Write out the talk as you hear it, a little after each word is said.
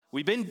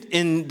We've been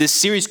in this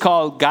series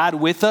called God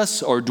With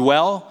Us, or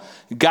Dwell,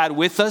 God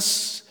With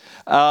Us.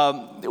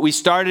 We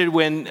started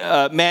when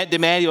Matt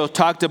DiMatteo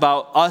talked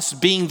about us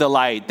being the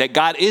light, that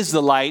God is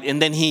the light,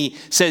 and then he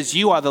says,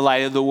 you are the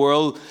light of the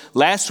world.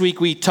 Last week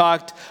we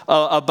talked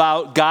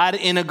about God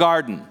in a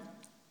garden,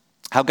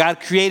 how God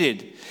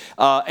created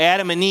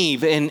Adam and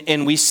Eve,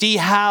 and we see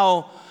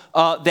how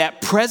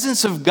that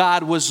presence of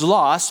God was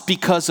lost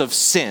because of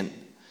sin.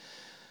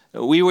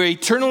 We were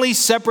eternally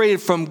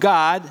separated from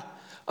God.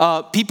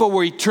 People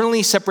were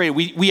eternally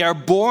separated. We are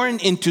born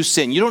into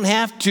sin. You don't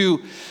have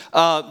to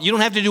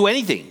do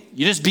anything.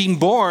 You're just being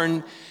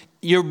born.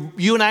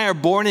 You and I are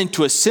born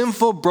into a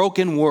sinful,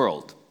 broken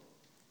world.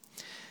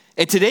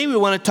 And today we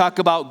want to talk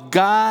about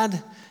God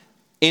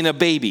in a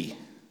baby.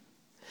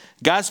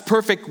 God's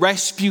perfect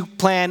rescue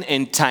plan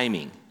and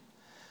timing.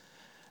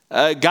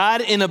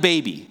 God in a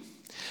baby.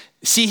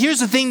 See, here's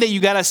the thing that you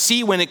got to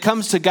see when it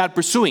comes to God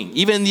pursuing.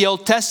 Even in the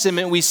Old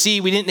Testament, we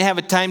didn't have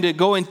a time to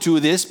go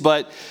into this,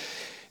 but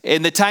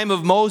in the time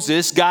of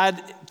Moses,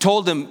 God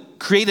told him,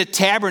 create a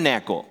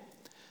tabernacle.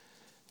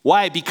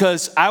 Why?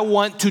 Because I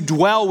want to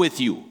dwell with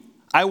you.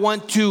 I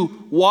want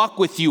to walk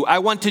with you. I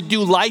want to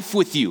do life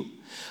with you.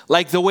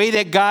 Like the way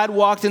that God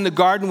walked in the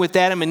garden with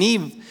Adam and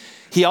Eve,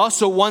 he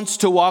also wants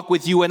to walk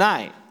with you and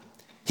I.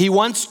 He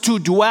wants to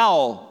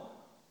dwell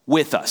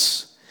with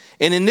us.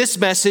 And in this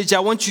message, I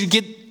want you to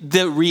get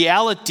the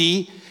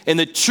reality and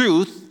the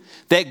truth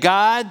that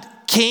God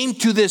came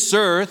to this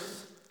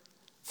earth,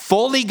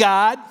 fully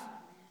God,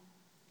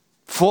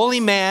 fully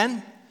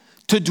man,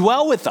 to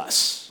dwell with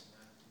us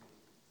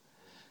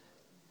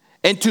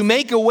and to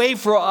make a way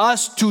for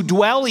us to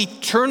dwell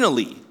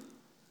eternally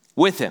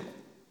with him.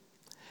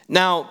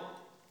 Now,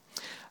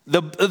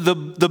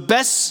 the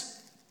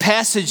best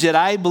passage that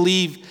I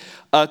believe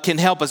can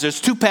help us,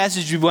 there's two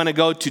passages we want to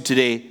go to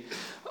today.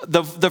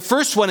 The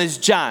first one is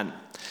John.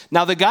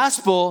 Now, the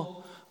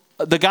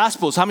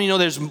Gospels, how many know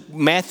there's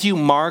Matthew,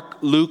 Mark,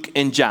 Luke,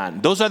 and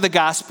John? Those are the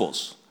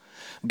Gospels.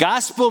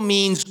 Gospel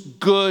means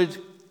good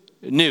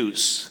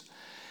news.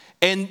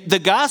 And the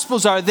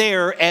Gospels are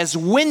there as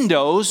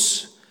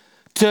windows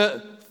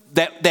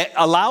that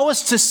allow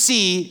us to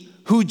see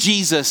who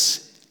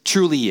Jesus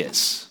truly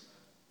is.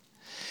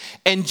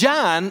 And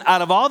John,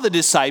 out of all the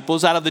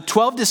disciples, out of the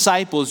 12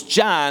 disciples,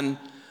 John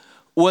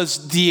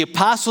was the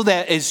apostle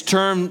that is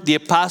termed the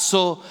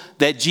apostle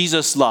that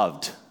Jesus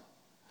loved.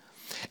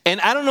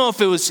 And I don't know if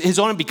it was his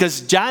own,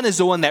 because John is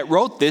the one that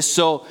wrote this,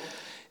 so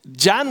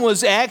John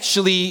was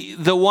actually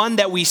the one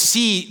that we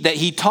see that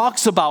he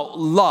talks about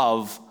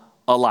love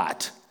a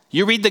lot.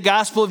 You read the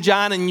Gospel of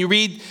John and you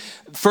read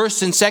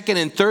 1st and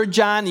 2nd and 3rd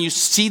John, and you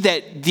see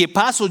that the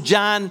Apostle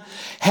John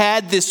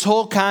had this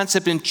whole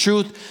concept and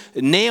truth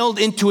nailed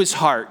into his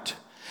heart,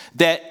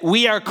 that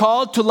we are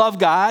called to love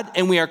God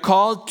and we are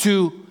called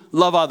to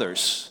love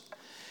others.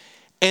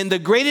 And the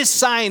greatest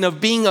sign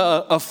of being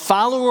a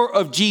follower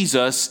of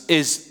Jesus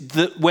is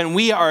when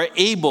we are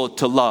able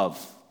to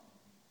love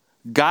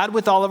God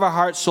with all of our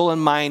heart, soul,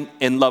 and mind,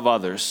 and love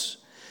others.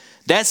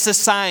 That's the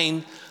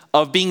sign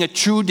of being a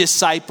true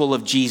disciple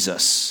of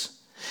Jesus.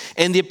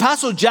 And the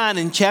Apostle John,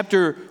 in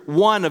chapter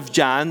 1 of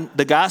John,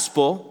 the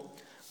Gospel,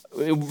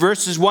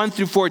 verses 1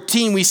 through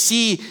 14, we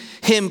see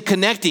him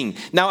connecting.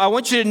 Now, I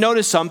want you to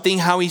notice something,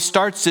 how he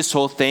starts this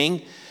whole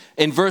thing.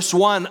 In verse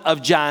 1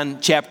 of John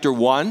chapter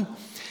 1,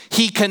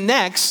 he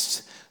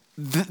connects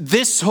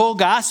this whole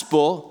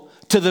gospel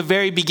to the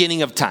very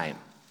beginning of time.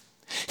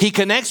 He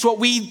connects what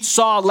we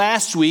saw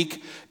last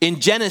week in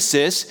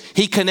Genesis.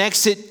 He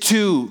connects it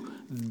to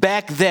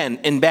back then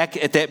and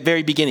back at that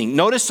very beginning.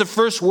 Notice the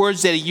first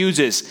words that he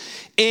uses.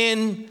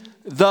 In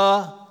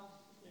the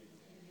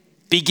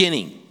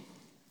beginning.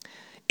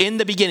 In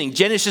the beginning.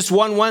 Genesis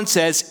 1:1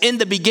 says, in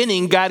the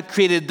beginning, God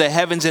created the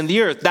heavens and the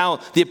earth. Now,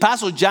 the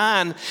Apostle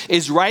John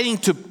is writing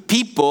to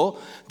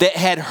people that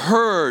had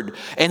heard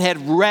and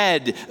had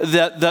read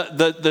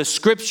the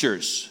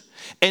scriptures.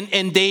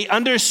 And they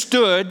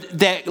understood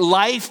that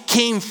life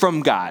came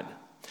from God,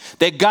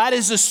 that God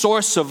is the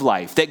source of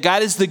life, that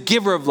God is the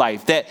giver of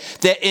life, that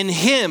in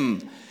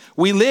him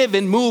we live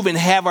and move and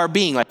have our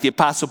being, like the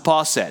Apostle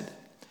Paul said.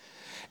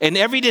 And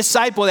every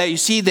disciple that you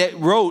see that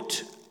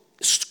wrote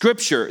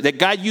scripture, that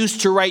God used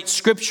to write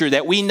scripture,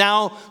 that we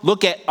now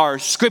look at our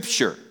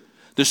scripture,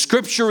 the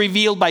scripture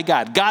revealed by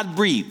God, God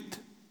breathed.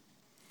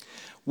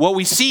 What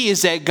we see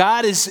is that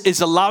God is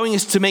allowing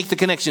us to make the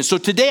connection. So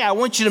today I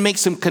want you to make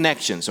some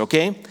connections,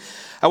 okay?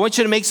 I want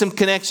you to make some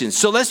connections.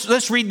 So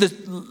let's read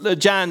the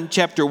John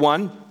chapter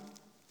 1.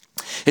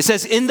 It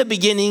says, in the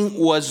beginning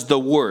was the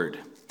Word.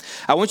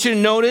 I want you to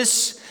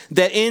notice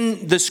that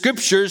in the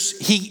scriptures,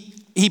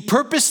 he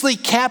purposely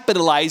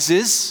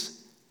capitalizes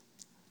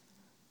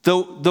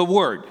the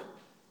word.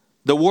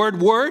 The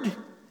word,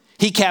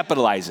 he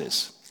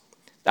capitalizes.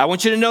 I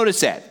want you to notice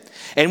that.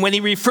 And when he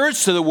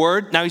refers to the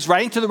word, now he's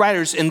writing to the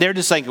writers, and they're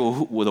just like,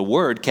 well, the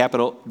word,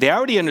 capital, they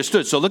already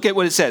understood. So look at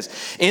what it says.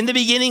 In the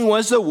beginning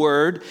was the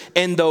Word,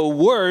 and the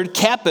Word,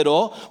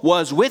 capital,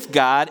 was with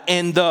God,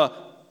 and the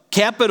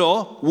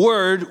capital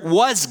Word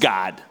was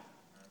God.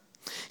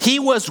 He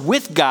was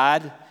with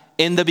God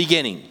in the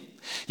beginning.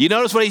 You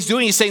notice what he's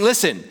doing? He's saying,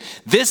 listen,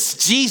 this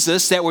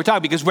Jesus that we're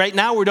talking, because right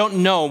now we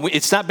don't know,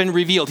 it's not been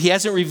revealed. He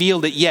hasn't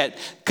revealed it yet,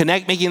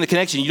 making the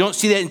connection. You don't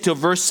see that until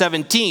verse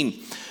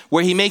 17,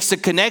 where he makes the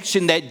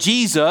connection that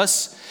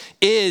Jesus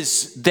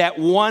is that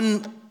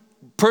one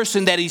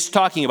person that he's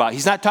talking about.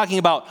 He's not talking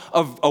about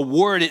a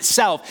word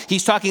itself.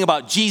 He's talking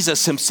about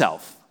Jesus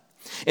himself.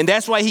 And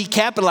that's why he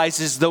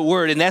capitalizes the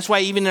word. And that's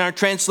why even in our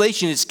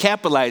translation it's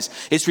capitalized.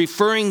 It's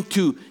referring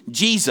to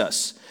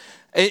Jesus.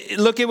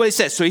 Look at what he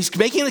says. So he's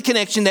making the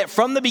connection that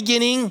from the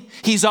beginning,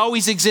 he's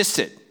always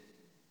existed.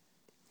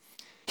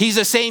 He's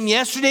the same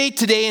yesterday,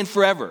 today, and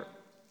forever.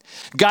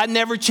 God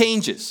never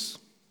changes.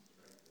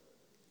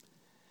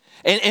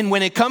 And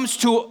when it comes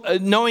to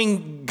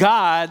knowing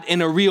God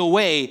in a real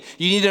way,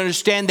 you need to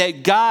understand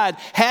that God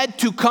had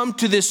to come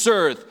to this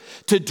earth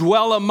to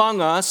dwell among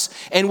us.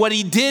 And what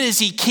he did is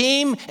he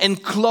came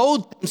and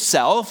clothed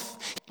himself.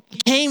 He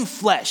became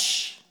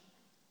flesh.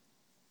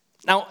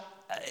 Now,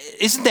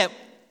 isn't that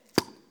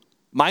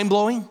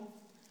mind-blowing?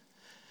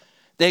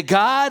 That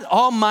God,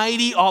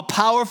 almighty,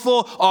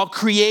 all-powerful,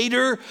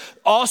 all-creator,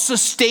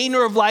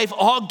 all-sustainer of life,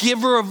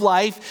 all-giver of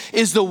life,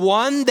 is the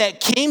one that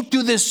came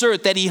to this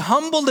earth, that he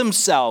humbled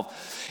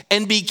himself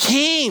and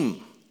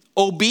became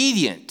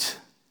obedient,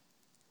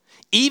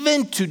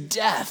 even to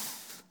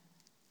death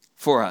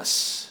for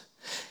us.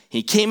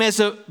 He came as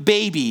a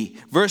baby.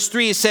 Verse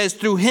 3, it says,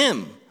 through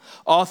him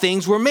all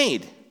things were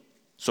made.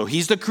 So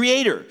he's the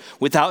creator.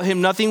 Without him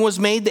nothing was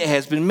made that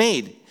has been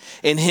made.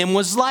 In him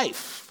was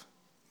life.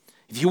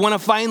 If you want to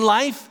find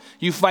life,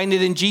 you find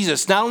it in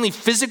Jesus. Not only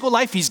physical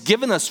life, he's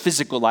given us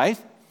physical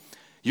life.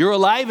 You're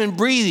alive and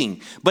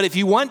breathing. But if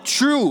you want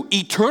true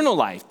eternal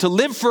life, to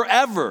live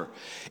forever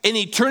in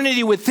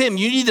eternity with him,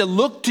 you need to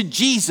look to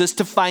Jesus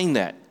to find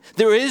that.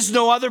 There is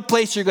no other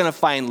place you're going to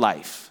find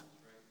life.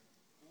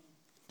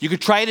 You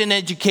could try it in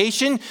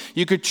education.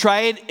 You could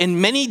try it in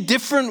many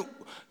different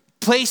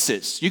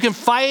places. You can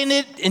find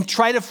it and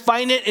try to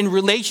find it in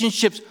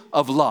relationships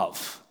of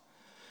love.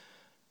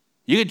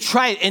 You could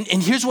try it,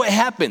 and here's what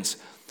happens.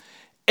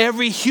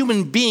 Every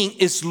human being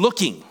is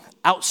looking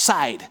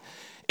outside.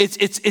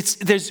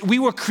 We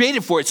were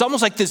created for it. It's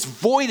almost like this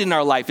void in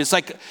our life. It's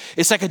like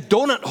a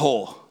donut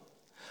hole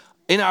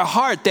in our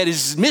heart that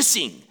is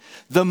missing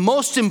the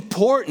most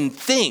important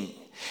thing.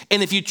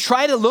 And if you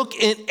try to look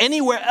in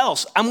anywhere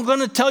else, I'm going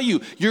to tell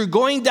you, you're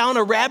going down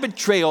a rabbit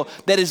trail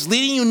that is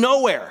leading you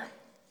nowhere.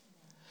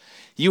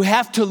 You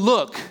have to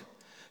look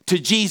to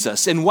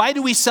Jesus. And why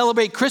do we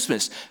celebrate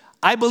Christmas?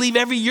 I believe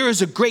every year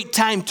is a great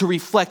time to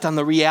reflect on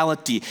the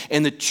reality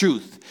and the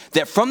truth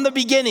that from the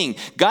beginning,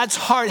 God's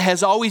heart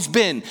has always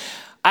been,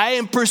 I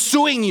am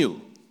pursuing you.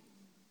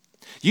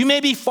 You may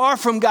be far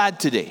from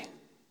God today.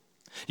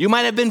 You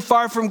might have been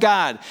far from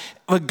God,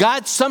 but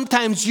God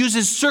sometimes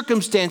uses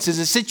circumstances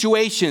and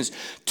situations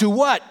to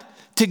what?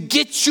 To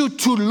get you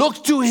to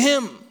look to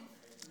him.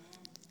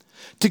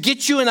 To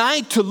get you and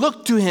I to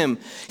look to him.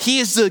 He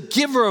is the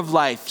giver of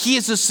life. He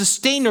is the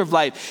sustainer of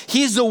life.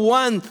 He is the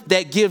one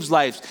that gives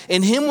life.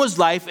 In him was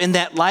life, and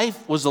that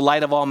life was the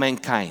light of all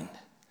mankind.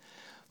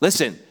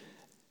 Listen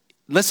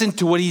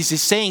to what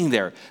he's saying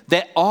there.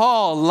 That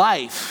all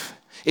life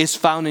is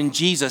found in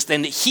Jesus,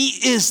 and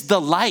he is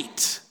the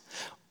light.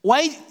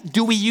 Why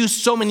do we use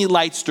so many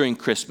lights during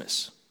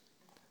Christmas?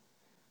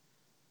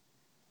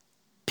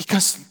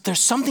 Because there's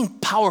something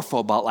powerful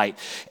about light.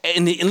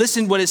 And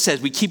listen what it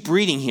says. We keep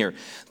reading here.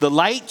 The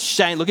light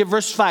shines, look at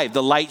verse 5.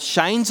 The light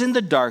shines in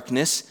the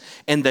darkness,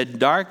 and the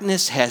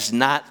darkness has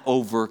not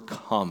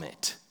overcome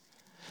it.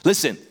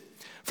 Listen,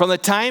 from the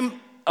time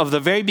of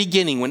the very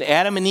beginning when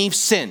Adam and Eve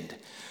sinned,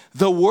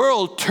 the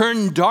world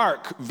turned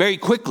dark very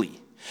quickly.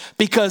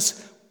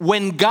 Because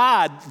when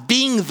God,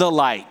 being the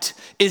light,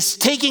 is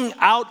taking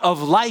out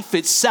of life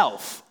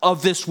itself,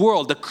 of this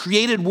world, the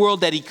created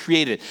world that he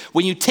created.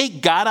 When you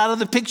take God out of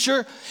the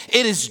picture,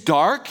 it is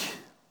dark,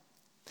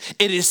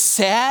 it is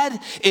sad,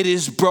 it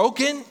is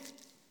broken.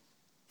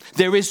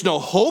 There is no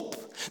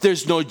hope,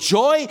 there's no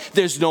joy,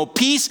 there's no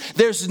peace,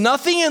 there's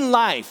nothing in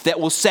life that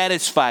will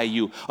satisfy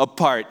you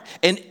apart.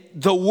 And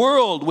the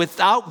world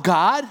without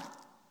God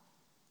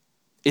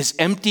is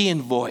empty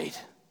and void.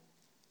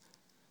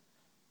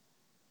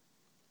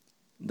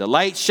 The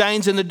light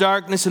shines in the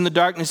darkness, and the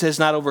darkness has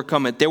not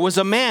overcome it. There was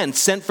a man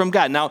sent from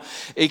God. Now,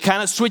 it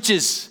kind of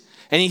switches,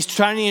 and he's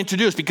trying to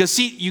introduce, because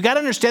see, you got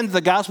to understand that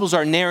the Gospels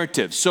are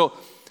narratives. So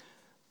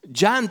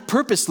John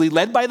purposely,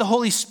 led by the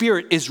Holy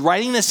Spirit, is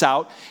writing this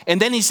out,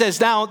 and then he says,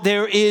 now,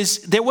 there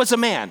was a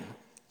man.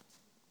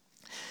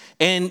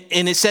 And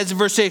it says in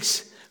verse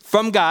 6,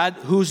 from God,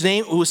 who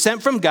was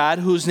sent from God,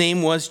 whose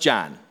name was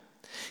John.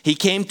 He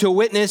came to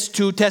witness,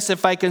 to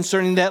testify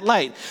concerning that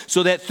light,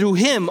 so that through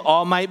him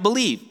all might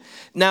believe.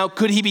 Now,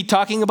 could he be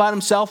talking about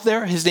himself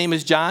there? His name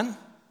is John?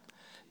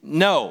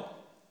 No,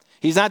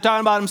 he's not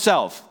talking about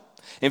himself.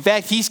 In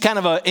fact, he's kind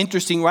of an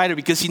interesting writer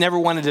because he never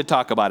wanted to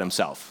talk about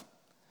himself.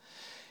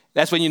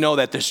 That's when you know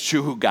that there's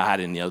true God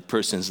in the other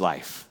person's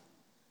life.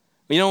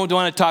 When you don't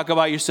want to talk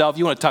about yourself,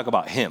 you want to talk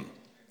about him.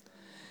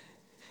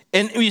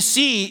 And you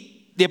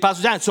see, the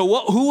Apostle John.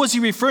 So who was he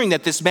referring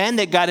that this man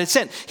that God had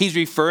sent? He's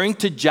referring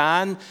to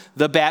John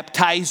the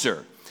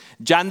Baptizer.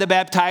 John the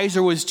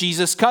Baptizer was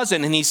Jesus'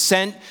 cousin, and he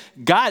sent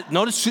God.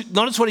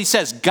 Notice what he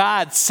says.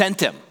 God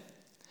sent him.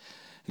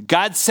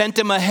 God sent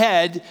him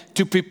ahead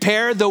to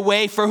prepare the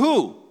way for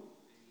who?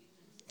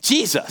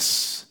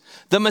 Jesus,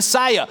 the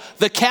Messiah,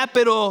 the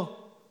capital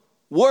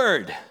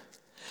word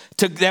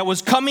that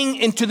was coming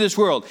into this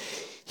world.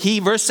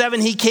 Verse 7,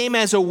 he came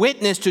as a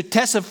witness to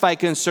testify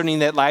concerning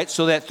that light,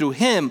 so that through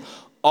him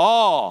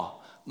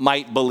all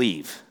might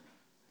believe.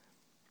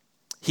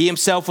 He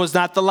himself was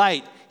not the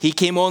light. He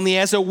came only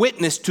as a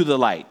witness to the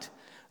light.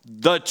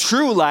 The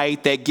true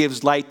light that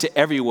gives light to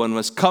everyone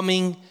was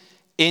coming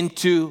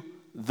into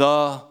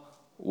the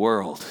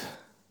world.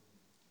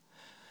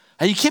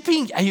 Are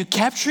you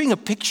capturing a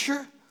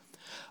picture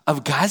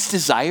of God's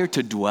desire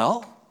to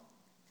dwell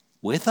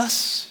with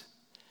us?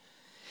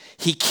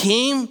 He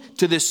came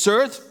to this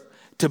earth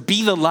to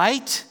be the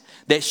light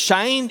that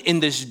shined in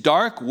this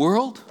dark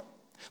world.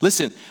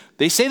 Listen,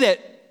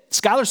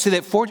 scholars say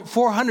that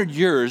 400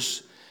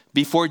 years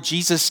before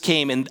Jesus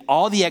came and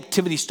all the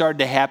activity started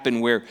to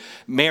happen where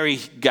Mary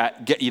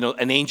got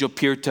an angel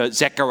appeared to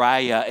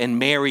Zechariah and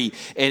Mary,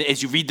 and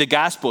as you read the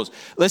Gospels,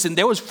 listen,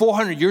 there was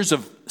 400 years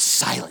of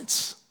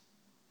silence.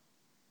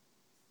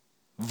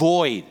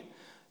 Void.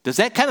 Does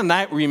that kind of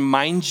not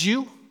remind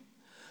you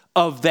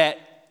of that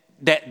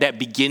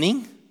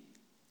beginning?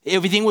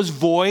 Everything was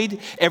void.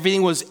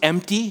 Everything was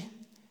empty.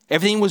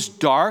 Everything was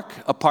dark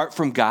apart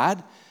from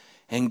God.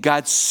 And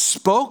God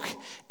spoke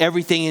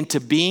everything into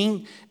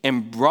being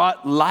and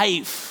brought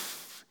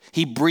life.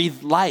 He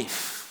breathed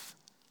life.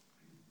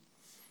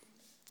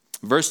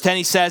 Verse 10,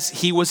 he says,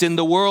 he was in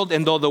the world,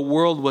 and though the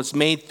world was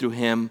made through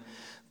him,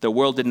 the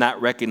world did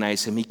not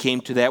recognize him. He came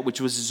to that which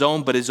was his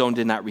own, but his own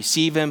did not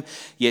receive him.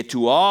 Yet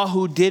to all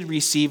who did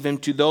receive him,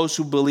 to those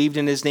who believed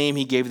in his name,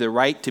 he gave the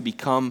right to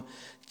become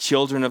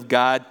children of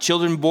God.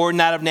 Children born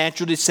not of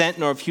natural descent,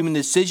 nor of human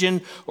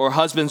decision or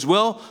husband's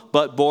will,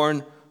 but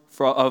born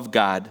of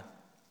God.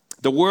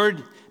 The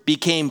Word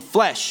became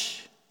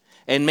flesh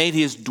and made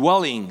his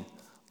dwelling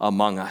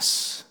among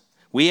us.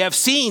 We have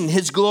seen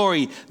his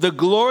glory, the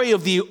glory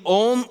of the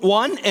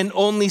one and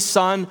only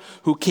Son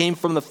who came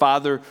from the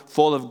Father,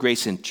 full of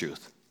grace and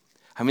truth.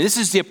 I mean, this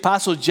is the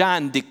Apostle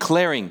John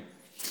declaring.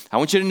 I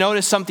want you to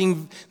notice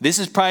something. This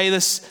is probably the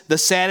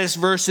saddest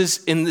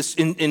verses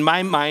in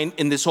my mind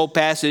in this whole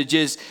passage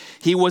is,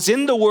 he was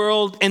in the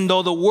world, and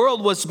though the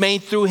world was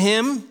made through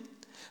him,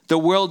 the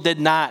world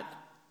did not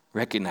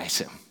recognize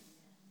him.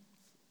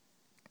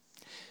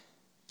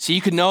 See,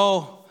 you can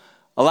know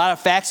a lot of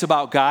facts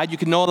about God. You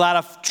can know a lot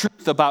of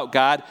truth about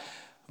God.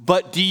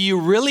 But do you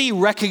really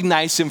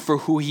recognize him for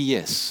who he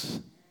is?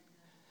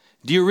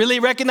 Do you really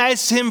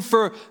recognize him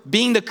for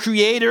being the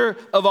creator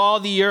of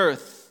all the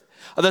earth,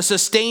 the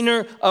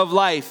sustainer of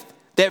life,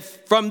 that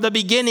from the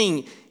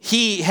beginning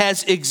he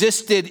has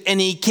existed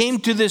and he came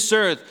to this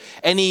earth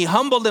and he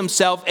humbled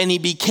himself and he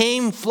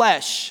became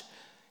flesh.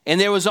 And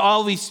there was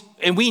always,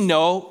 and we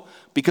know,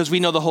 because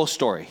we know the whole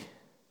story,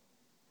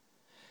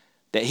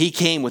 that he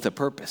came with a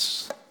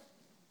purpose.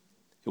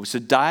 It was to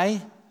die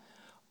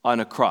on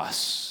a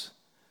cross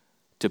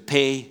to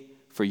pay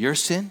for your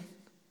sin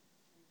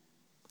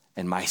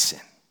and my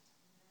sin.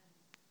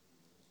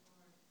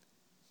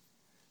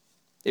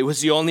 It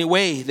was the only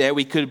way that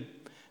we could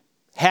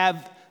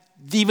have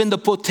even the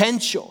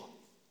potential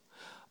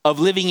of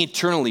living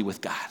eternally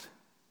with God.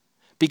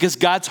 Because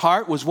God's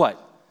heart was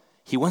what?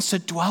 He wants to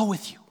dwell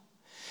with you.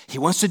 He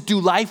wants to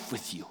do life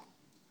with you.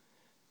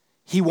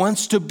 He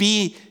wants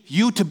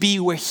you to be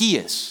where he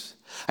is.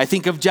 I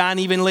think of John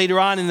even later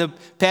on in the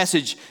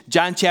passage,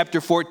 John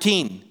chapter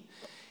 14.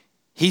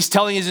 He's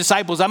telling his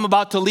disciples, I'm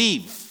about to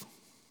leave.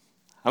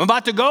 I'm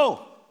about to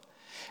go.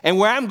 And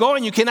where I'm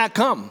going, you cannot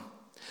come.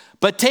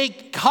 But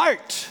take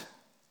heart.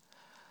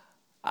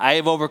 I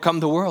have overcome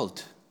the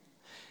world.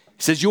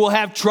 He says, you will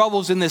have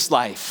troubles in this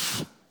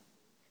life.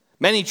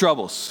 Many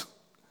troubles.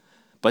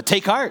 But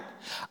take heart.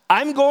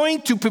 I'm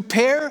going to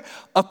prepare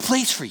a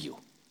place for you,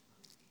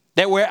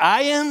 that where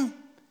I am,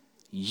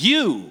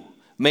 you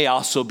may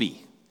also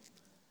be.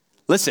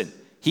 Listen,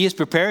 he is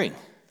preparing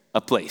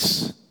a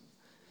place.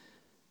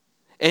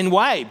 And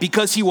why?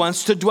 Because he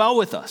wants to dwell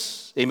with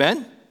us.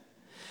 Amen?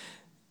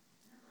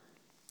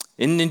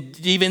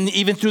 And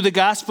even through the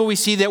gospel, we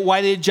see that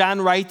why did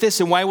John write this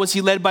and why was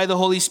he led by the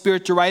Holy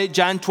Spirit to write it?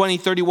 John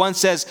 20:31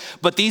 says,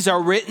 but these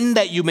are written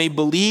that you may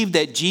believe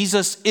that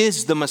Jesus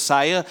is the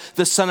Messiah,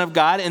 the Son of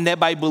God, and that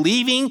by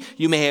believing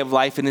you may have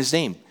life in his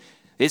name.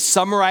 It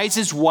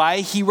summarizes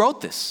why he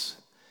wrote this.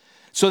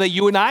 So that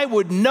you and I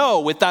would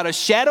know without a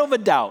shadow of a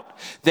doubt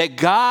that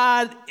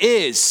God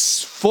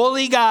is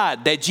fully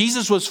God, that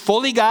Jesus was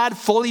fully God,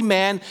 fully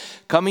man,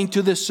 coming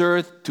to this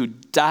earth to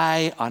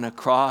die on a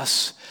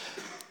cross,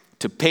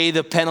 to pay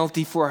the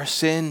penalty for our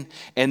sin,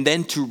 and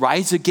then to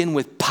rise again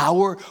with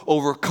power,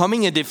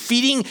 overcoming and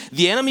defeating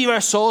the enemy of our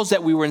souls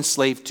that we were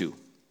enslaved to.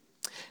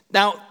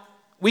 Now,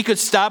 we could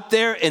stop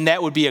there, and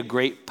that would be a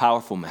great,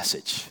 powerful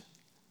message.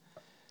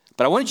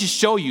 But I want to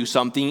show you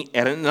something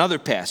at another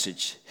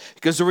passage.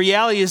 Because the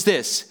reality is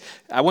this.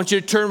 I want you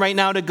to turn right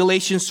now to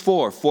Galatians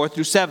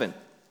 4:4-7.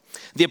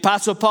 The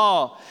Apostle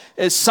Paul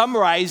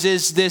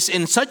summarizes this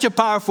in such a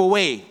powerful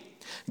way.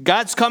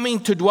 God's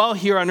coming to dwell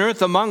here on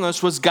earth among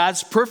us was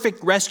God's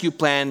perfect rescue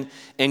plan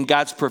and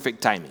God's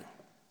perfect timing.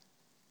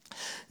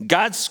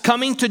 God's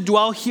coming to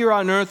dwell here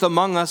on earth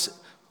among us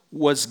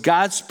was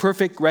God's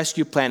perfect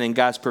rescue plan and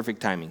God's perfect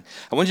timing.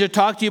 I want you to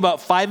talk to you about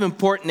 5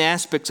 important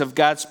aspects of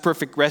God's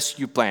perfect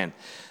rescue plan.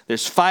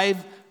 There's 5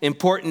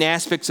 important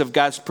aspects of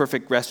God's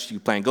perfect rescue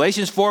plan.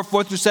 Galatians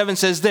 4:4-7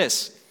 says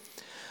this,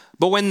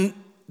 "But when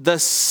the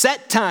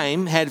set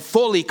time had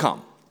fully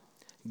come,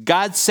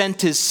 God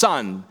sent his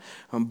son,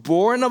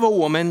 born of a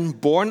woman,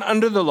 born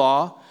under the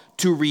law,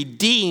 to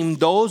redeem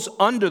those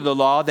under the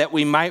law that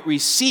we might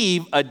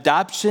receive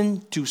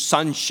adoption to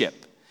sonship.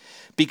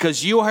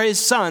 Because you are his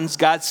sons,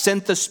 God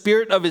sent the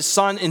Spirit of his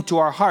Son into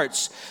our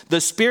hearts,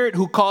 the Spirit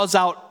who calls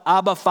out,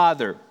 Abba,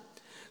 Father.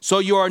 So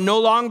you are no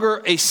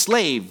longer a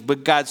slave,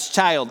 but God's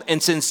child.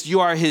 And since you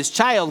are his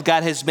child,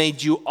 God has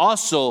made you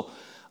also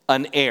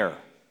an heir."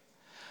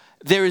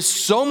 There is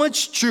so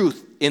much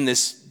truth in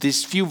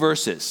these few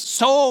verses,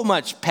 so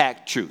much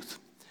packed truth.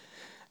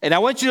 And I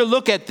want you to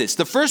look at this.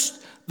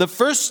 The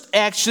first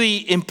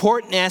actually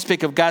important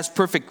aspect of God's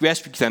perfect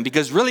rescue plan,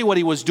 because really what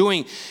he was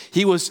doing,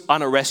 he was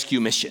on a rescue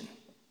mission.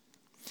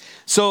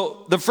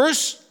 So the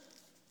first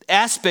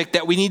aspect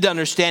that we need to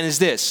understand is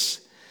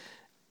this.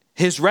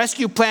 His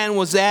rescue plan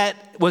was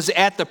at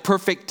the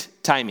perfect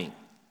timing.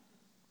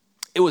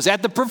 It was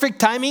at the perfect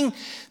timing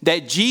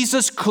that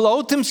Jesus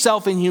clothed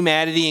himself in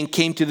humanity and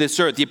came to this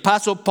earth. The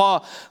Apostle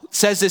Paul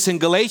says this in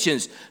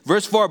Galatians,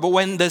 verse 4, "But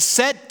when the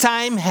set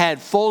time had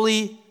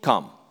fully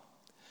come."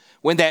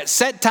 When that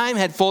set time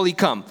had fully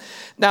come.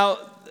 Now,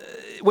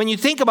 when you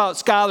think about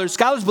scholars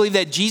believe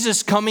that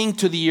Jesus coming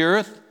to the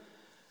earth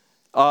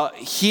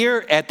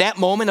here at that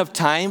moment of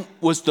time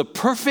was the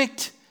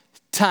perfect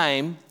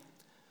time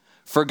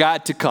for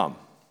God to come.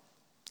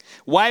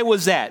 Why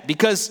was that?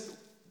 Because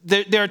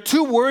there are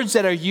 2 words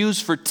that are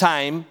used for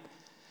time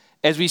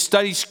as we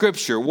study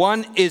Scripture.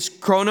 One is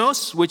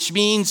chronos, which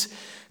means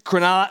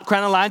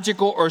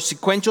chronological or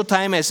sequential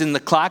time, as in the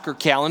clock or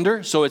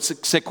calendar. So it's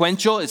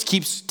sequential, it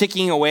keeps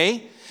ticking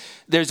away.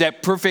 There's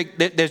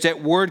that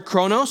word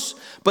chronos,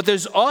 but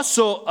there's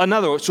also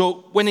another.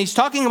 So when he's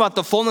talking about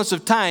the fullness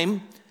of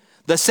time,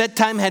 the set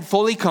time had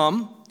fully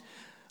come.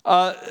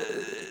 The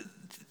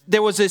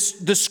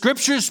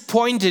Scriptures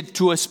pointed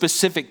to a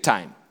specific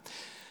time.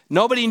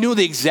 Nobody knew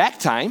the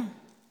exact time,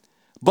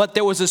 but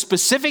there was a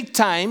specific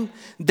time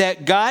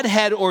that God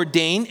had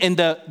ordained, and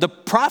the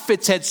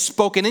prophets had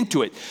spoken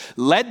into it.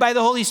 Led by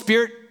the Holy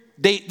Spirit,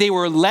 they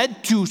were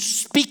led to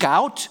speak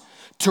out,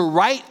 to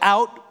write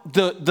out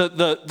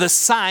the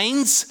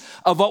signs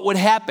of what would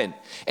happen.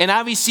 And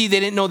obviously they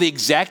didn't know the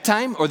exact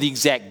time or the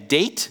exact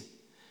date,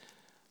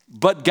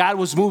 but God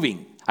was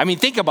moving. I mean,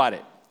 think about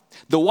it.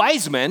 The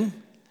wise men,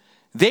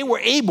 they were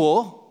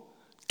able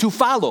to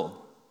follow.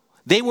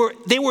 They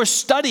were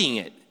studying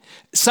it.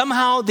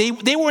 Somehow they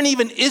weren't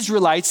even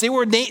Israelites. They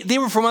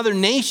were from other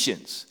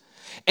nations.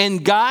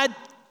 And God,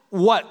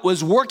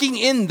 was working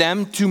in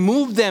them to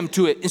move them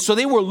to it. And so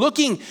they were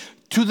looking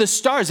to the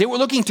stars. They were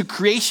looking to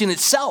creation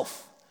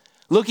itself,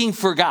 looking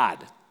for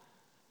God.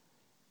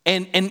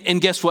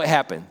 And guess what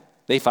happened?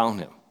 They found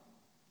him.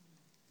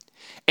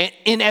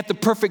 And at the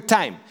perfect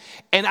time.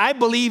 And I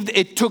believe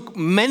it took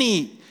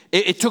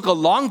a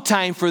long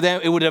time for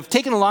them. It would have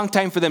taken a long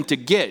time for them to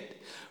get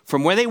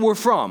from where they were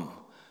from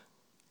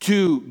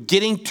to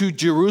getting to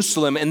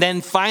Jerusalem, and then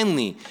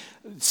finally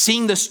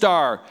seeing the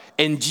star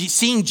and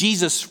seeing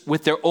Jesus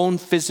with their own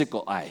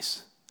physical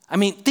eyes. I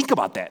mean, think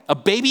about that. A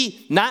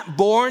baby not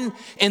born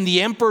in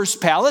the emperor's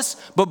palace,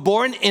 but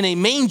born in a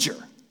manger.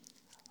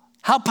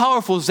 How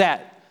powerful is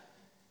that?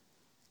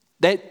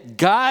 That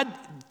God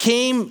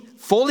came,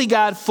 fully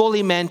God,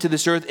 fully man, to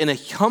this earth in a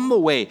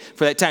humble way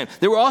for that time.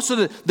 There were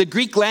also the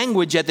Greek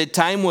language at the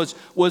time was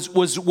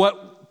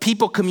what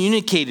people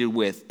communicated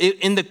with,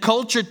 in the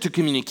culture to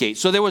communicate.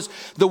 So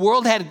the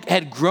world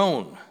had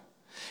grown,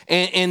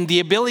 and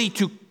the ability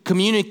to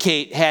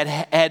communicate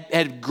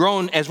had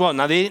grown as well.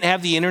 Now, they didn't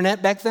have the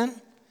internet back then,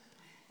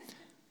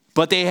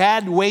 but they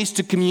had ways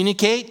to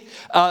communicate.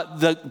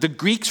 The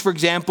Greeks, for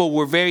example,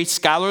 were very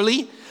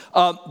scholarly.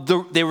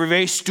 They were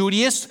very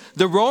studious.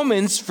 The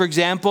Romans, for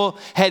example,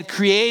 had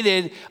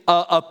created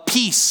a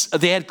peace.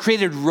 They had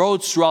created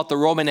roads throughout the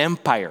Roman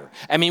Empire.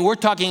 I mean, we're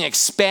talking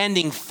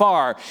expanding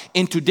far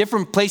into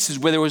different places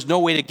where there was no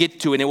way to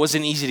get to, and it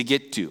wasn't easy to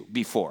get to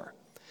before.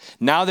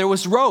 Now there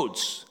was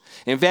roads.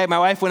 In fact, my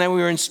wife, when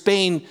we were in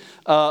Spain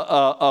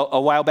a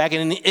while back,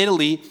 and in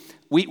Italy,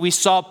 we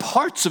saw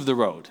parts of the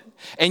road.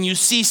 And you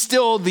see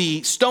still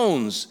the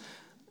stones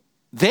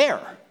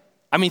there.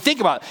 I mean, think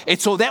about it. And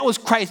so that was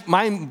Christ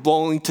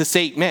mind-blowing to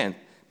say, man,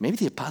 maybe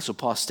the Apostle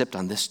Paul stepped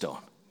on this stone.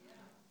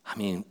 I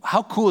mean,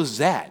 how cool is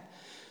that?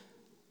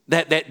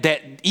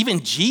 that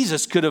even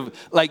Jesus could have,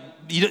 like,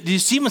 do you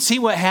see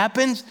what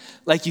happens?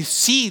 Like, you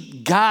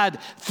see God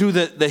through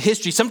the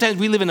history. Sometimes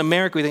we live in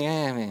America, we think,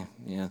 man,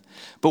 yeah.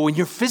 But when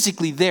you're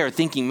physically there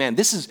thinking, man,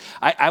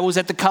 I was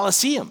at the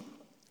Colosseum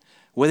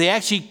where they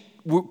actually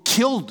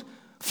killed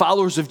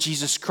followers of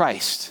Jesus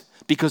Christ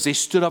because they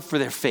stood up for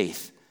their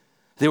faith.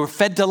 They were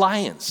fed to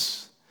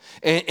lions.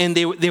 And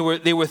they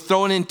were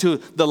thrown into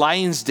the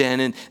lion's den,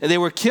 and they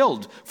were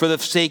killed for the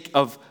sake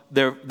of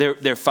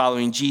their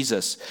following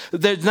Jesus.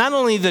 There's not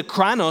only the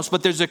chronos,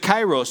 but there's a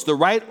kairos, the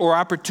right or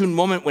opportune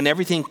moment when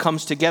everything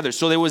comes together.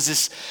 So there was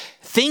this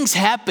things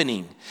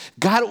happening.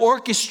 God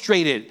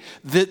orchestrated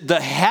the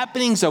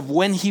happenings of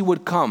when he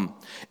would come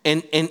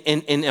in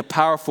a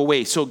powerful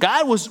way. So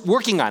God was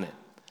working on it.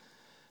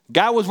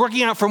 God was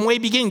working on it from way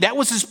beginning. That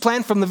was his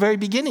plan from the very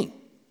beginning.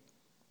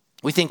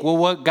 We think, well,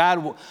 what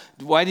God,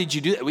 why did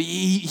you do that?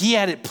 He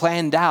had it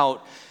planned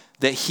out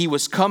that he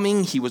was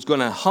coming, he was going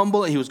to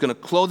humble, he was going to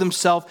clothe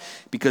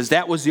himself, because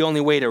that was the only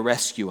way to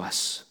rescue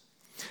us.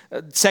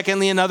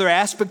 Secondly, another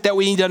aspect that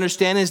we need to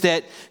understand is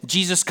that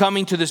Jesus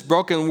coming to this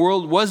broken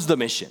world was the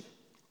mission.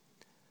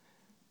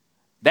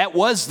 That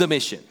was the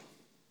mission.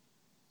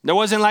 There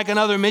wasn't like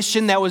another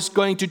mission that was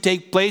going to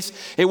take place.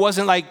 It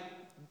wasn't like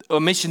a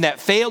mission that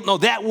failed. No,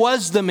 that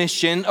was the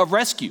mission of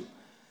rescue.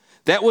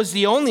 That was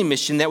the only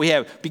mission that we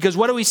have. Because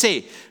what do we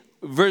say?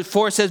 Verse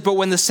 4 says, but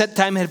when the set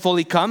time had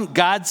fully come,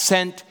 God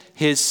sent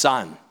his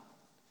son,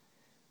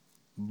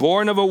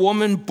 born of a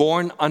woman,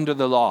 born under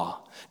the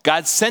law.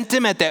 God sent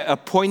him at that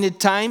appointed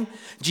time.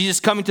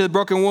 Jesus coming to the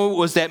broken world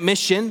was that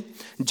mission.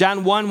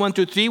 John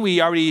 1:1-3,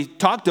 we already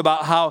talked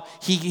about how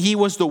he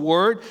was the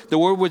Word. The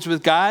Word was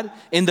with God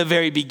in the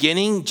very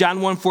beginning. John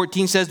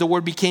 1:14 says the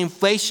Word became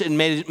flesh and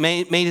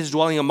made his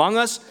dwelling among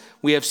us.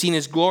 We have seen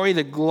his glory,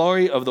 the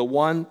glory of the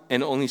one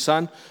and only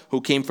Son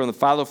who came from the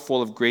Father,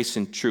 full of grace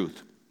and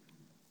truth.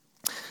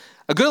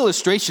 A good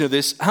illustration of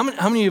this, how many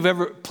of you have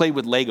ever played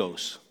with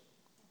Legos?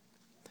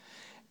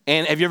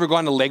 And have you ever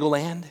gone to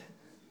Legoland?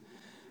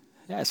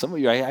 Yeah, some of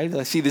you,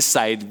 I see this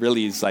side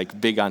really is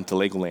like big onto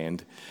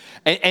Legoland.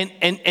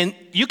 And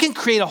you can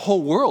create a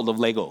whole world of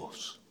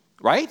Legos,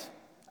 right?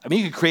 I mean,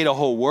 you can create a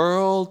whole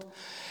world.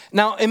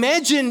 Now,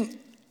 imagine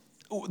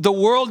the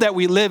world that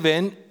we live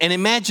in, and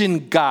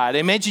imagine God.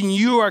 Imagine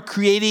you are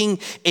creating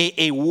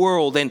a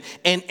world, and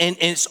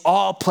it's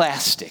all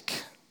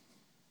plastic.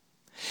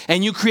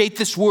 And you create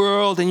this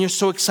world, and you're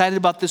so excited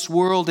about this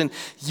world, and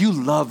you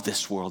love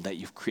this world that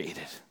you've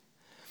created.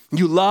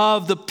 You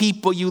love the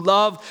people, you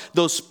love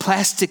those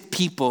plastic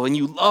people, and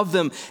you love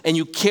them, and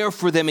you care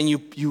for them, and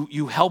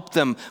you help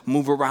them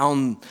move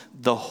around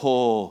the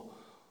whole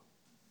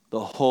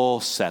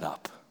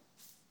setup.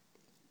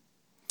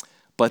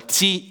 But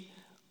see,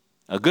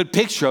 a good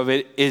picture of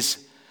it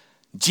is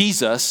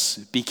Jesus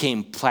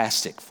became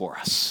plastic for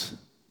us.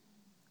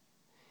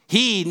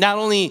 He not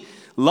only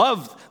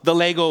loved the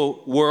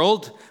Lego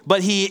world,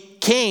 but he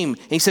came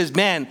and he says,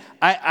 man,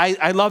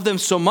 I love them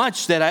so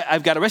much that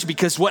I've got to rescue.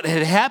 Because what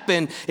had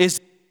happened is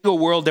in the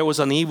Lego world, there was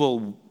an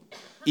evil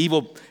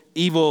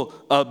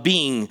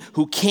being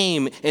who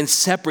came and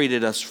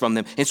separated us from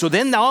them. And so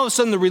then all of a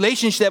sudden the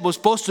relationship that was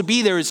supposed to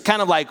be there is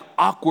kind of like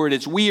awkward.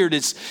 It's weird.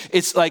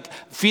 It's like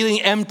feeling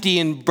empty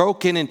and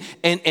broken,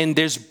 and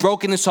there's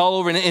brokenness all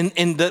over.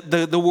 And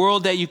the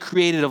world that you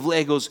created of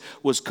Legos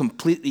was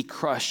completely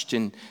crushed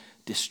and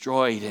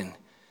destroyed. And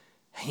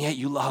yet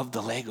you loved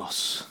the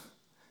Legos.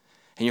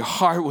 And your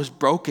heart was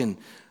broken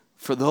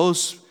for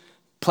those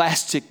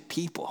plastic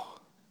people.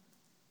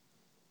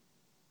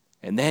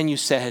 And then you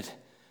said,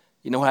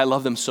 you know what, I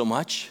love them so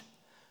much,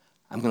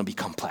 I'm going to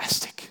become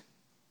plastic.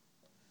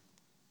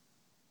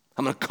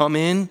 I'm going to come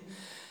in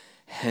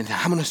and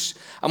I'm going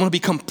to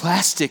become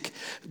plastic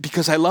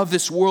because I love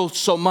this world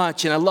so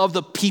much and I love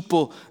the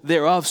people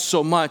thereof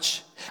so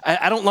much.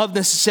 I don't love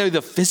necessarily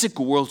the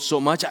physical world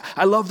so much.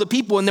 I love the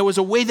people, and there was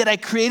a way that I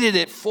created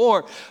it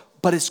for,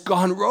 but it's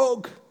gone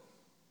rogue.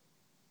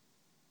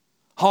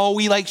 Oh,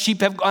 we like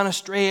sheep have gone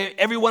astray.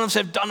 Every one of us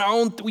have done our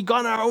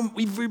own.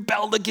 We've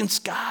rebelled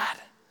against God.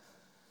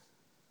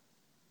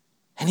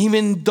 And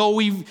even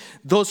though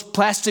those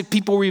plastic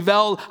people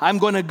rebel, I'm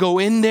going to go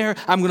in there.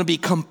 I'm going to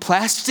become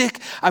plastic.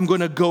 I'm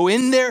going to go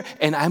in there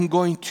and I'm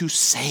going to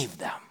save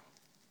them.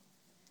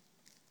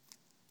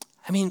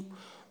 I mean,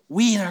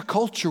 we in our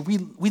culture, we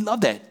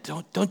love that.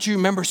 Don't you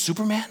remember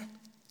Superman?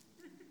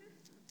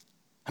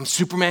 I mean,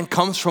 Superman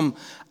comes from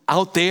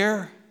out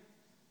there.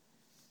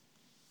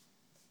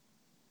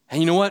 And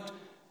you know what?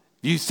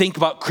 You think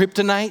about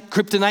kryptonite.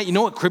 Kryptonite, you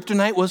know what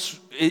kryptonite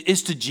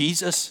is to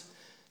Jesus?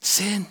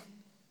 Sin.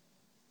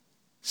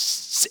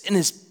 Sin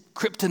is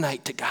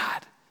kryptonite to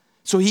God.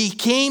 So he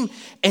came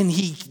and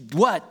he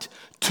what?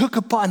 Took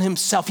upon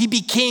himself. He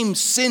became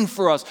sin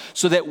for us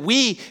so that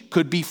we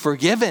could be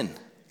forgiven.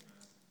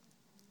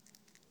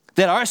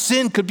 That our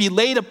sin could be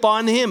laid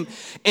upon him.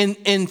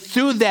 And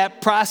through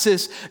that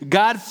process,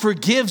 God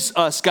forgives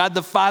us. God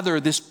the Father,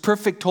 this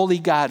perfect holy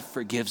God,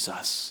 forgives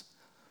us.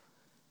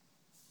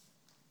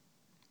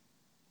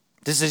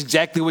 This is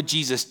exactly what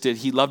Jesus did.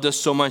 He loved us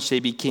so much that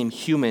he became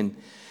human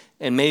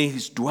and may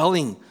He's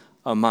dwelling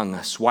among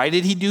us. Why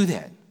did He do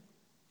that?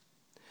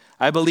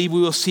 I believe we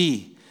will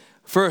see.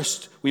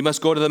 First, we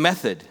must go to the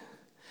method.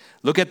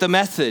 Look at the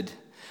method.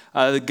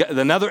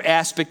 Another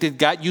aspect that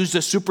God used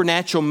a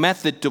supernatural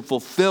method to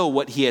fulfill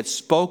what He had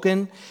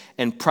spoken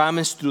and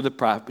promised through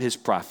His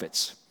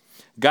prophets.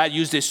 God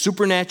used a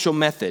supernatural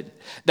method.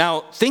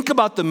 Now, think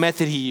about the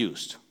method He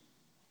used.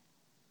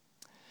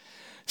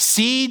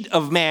 Seed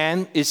of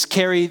man is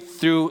carried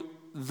through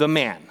the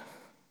man.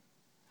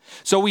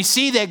 So we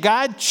see that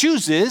God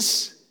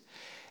chooses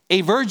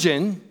a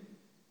virgin.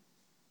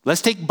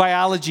 Let's take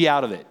biology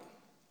out of it,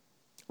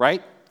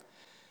 right?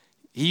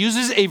 He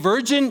uses a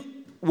virgin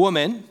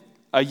woman,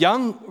 a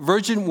young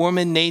virgin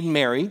woman named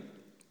Mary,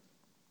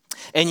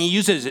 and He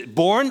uses it.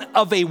 Born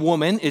of a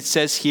woman, it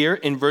says here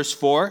in verse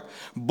 4,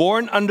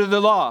 born under the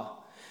law.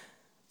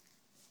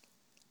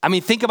 I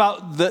mean, think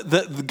about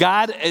the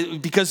God,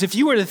 because if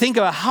you were to think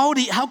about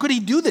how could He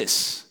do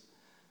this?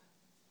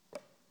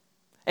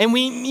 And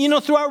we,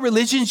 throughout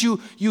religions, you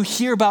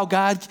hear about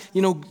God,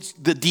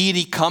 the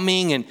deity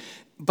coming,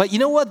 but you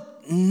know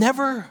what?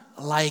 Never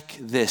like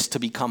this, to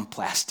become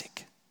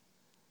plastic,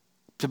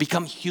 to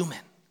become human.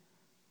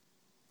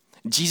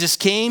 Jesus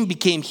came,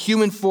 became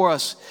human for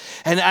us.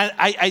 And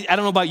I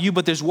don't know about you,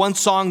 but there's one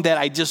song that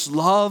I just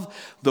love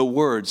the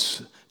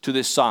words to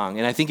this song.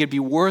 And I think it'd be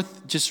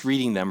worth just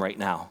reading them right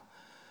now.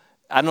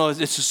 I don't know,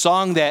 it's a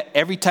song that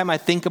every time I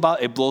think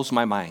about it blows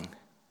my mind.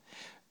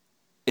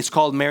 It's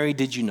called Mary,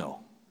 Did You Know?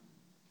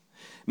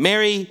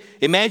 Mary,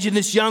 imagine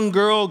this young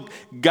girl,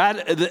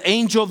 God, the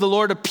angel of the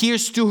Lord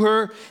appears to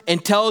her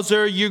and tells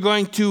her, you're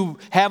going to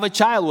have a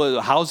child.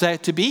 Well, how's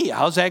that to be?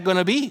 How's that going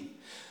to be?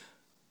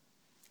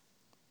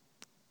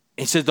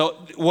 He says,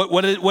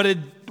 what did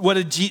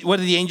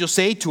the angel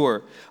say to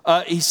her?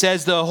 He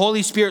says, the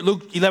Holy Spirit,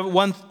 Luke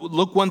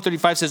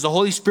 1:35 says, the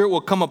Holy Spirit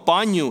will come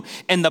upon you,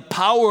 and the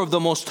power of the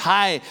Most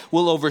High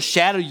will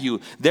overshadow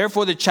you.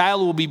 Therefore, the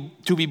child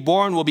to be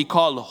born will be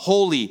called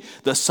Holy,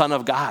 the Son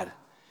of God.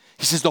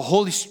 He says,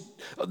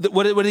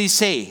 what did he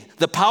say?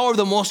 The power of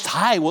the Most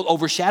High will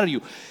overshadow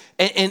you.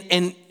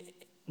 And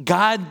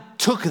God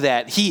took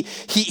that. He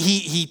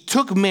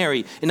took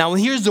Mary. And now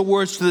here's the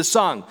words to the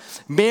song.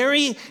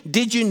 Mary,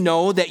 did you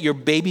know that your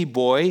baby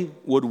boy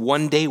would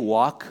one day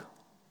walk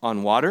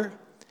on water?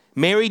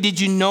 Mary, did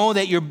you know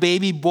that your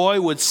baby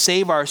boy would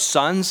save our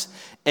sons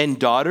and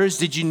daughters?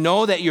 Did you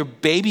know that your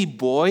baby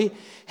boy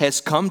has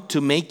come to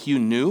make you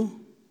new?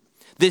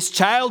 This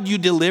child you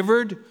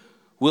delivered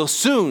will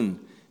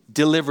soon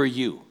deliver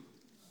you.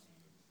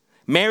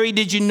 Mary,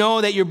 did you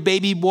know that your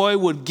baby boy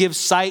would give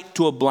sight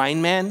to a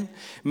blind man?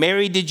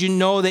 Mary, did you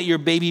know that your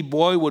baby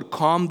boy would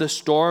calm the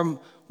storm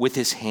with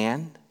his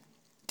hand?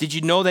 Did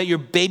you know that your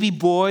baby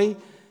boy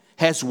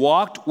has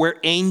walked where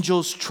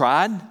angels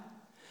trod?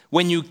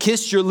 When you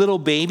kiss your little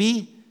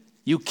baby,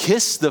 you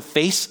kiss the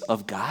face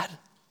of God.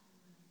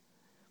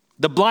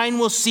 The blind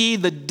will see,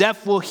 the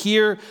deaf will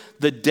hear,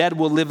 the dead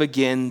will live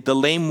again, the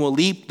lame will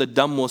leap, the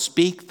dumb will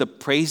speak, the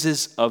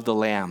praises of the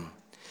Lamb.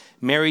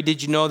 Mary,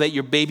 did you know that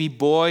your baby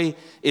boy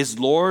is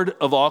Lord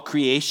of all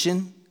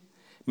creation?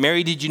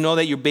 Mary, did you know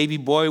that your baby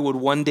boy would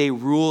one day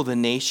rule the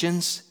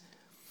nations?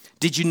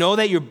 Did you know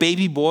that your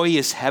baby boy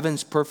is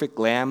heaven's perfect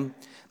lamb?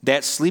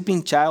 That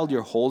sleeping child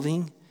you're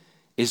holding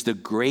is the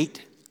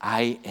great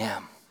I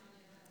am.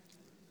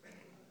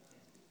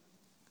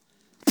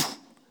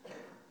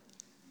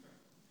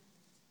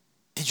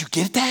 Did you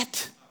get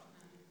that?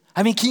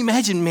 I mean, can you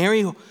imagine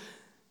Mary,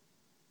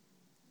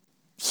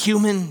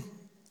 human,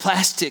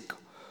 plastic,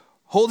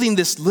 holding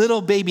this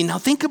little baby. Now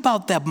think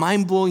about that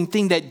mind-blowing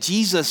thing that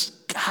Jesus,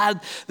 God,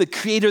 the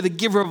creator, the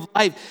giver of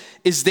life,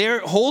 is there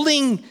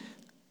holding,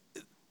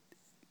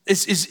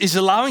 is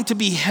allowing to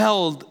be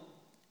held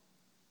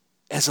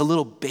as a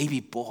little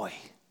baby boy.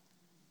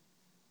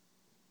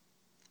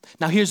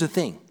 Now here's the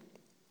thing.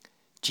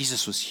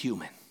 Jesus was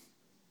human.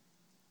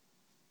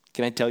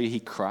 Can I tell you, He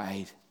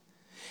cried.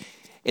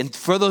 And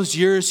for those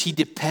years, He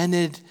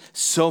depended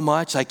so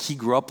much, like He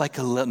grew up like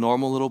a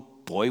normal little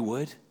boy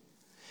would.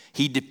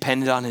 He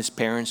depended on His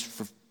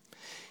parents.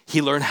 He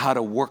learned how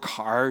to work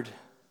hard.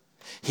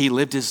 He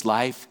lived His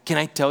life. Can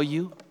I tell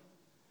you,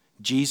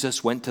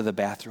 Jesus went to the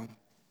bathroom.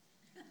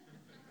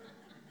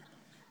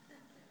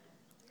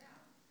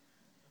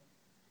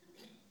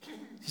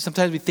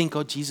 Sometimes we think,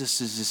 oh, Jesus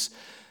is this,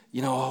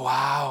 oh,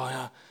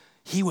 wow.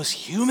 He was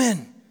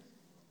human.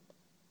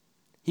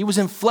 He was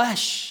in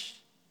flesh.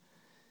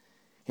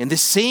 And the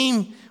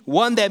same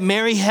one that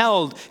Mary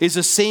held is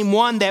the same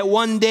one that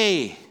one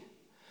day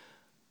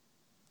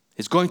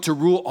is going to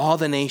rule all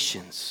the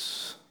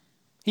nations.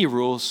 He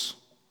rules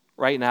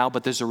right now,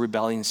 but there's a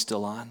rebellion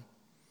still on.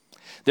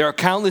 There are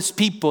countless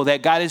people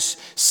that God is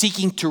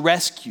seeking to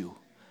rescue,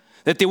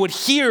 that they would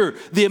hear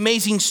the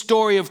amazing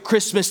story of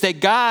Christmas,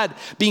 that God,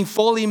 being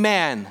fully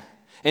man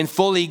and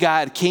fully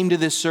God, came to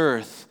this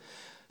earth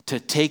to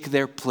take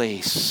their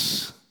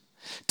place,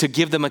 to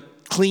give them a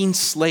clean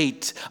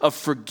slate of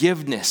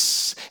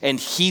forgiveness and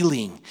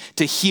healing,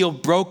 to heal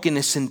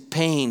brokenness and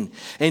pain.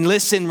 And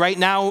listen, right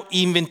now,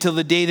 even till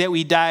the day that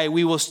we die,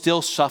 we will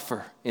still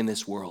suffer. in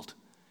this world,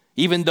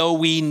 even though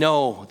we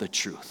know the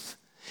truth.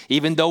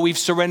 Even though we've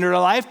surrendered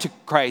our life to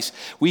Christ,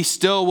 we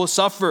still will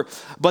suffer.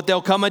 But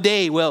there'll come a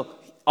day,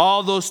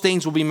 all those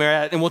things will be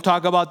met, and we'll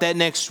talk about that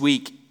next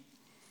week.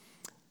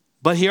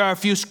 But here are a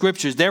few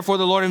scriptures. Therefore,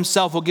 the Lord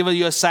himself will give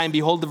you a sign.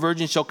 Behold, the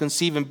virgin shall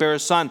conceive and bear a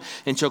son,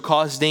 and shall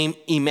call his name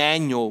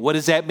Emmanuel. What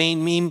does that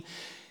mean?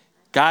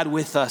 God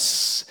with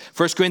us.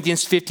 1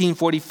 Corinthians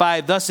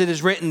 15:45. Thus it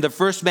is written, the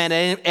first man,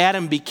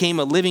 Adam, became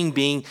a living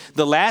being.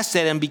 The last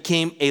Adam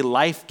became a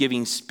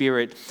life-giving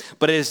spirit.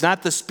 But it is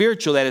not the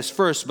spiritual that is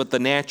first, but the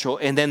natural,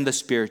 and then the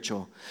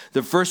spiritual.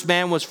 The first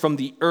man was from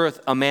the earth,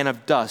 a man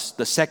of dust.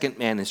 The second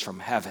man is from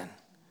heaven.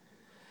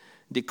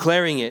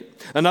 Declaring it.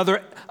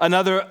 Another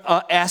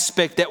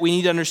aspect that we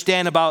need to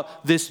understand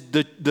about this,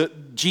 the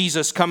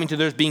Jesus coming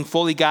to earth, being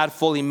fully God,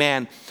 fully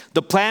man.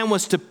 The plan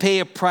was to pay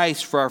a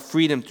price for our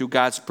freedom through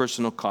God's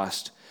personal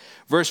cost.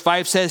 Verse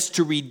 5 says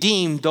to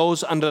redeem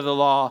those under the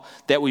law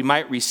that we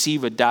might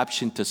receive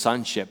adoption to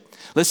sonship.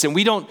 Listen,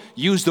 we don't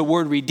use the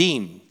word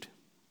redeemed,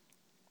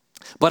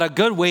 but a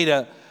good way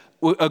to,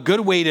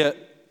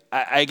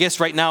 I guess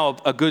right now,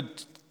 a good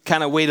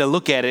kind of way to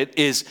look at it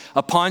is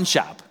a pawn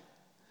shop.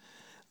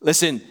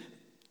 Listen,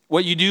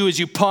 what you do is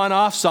you pawn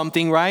off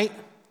something, right?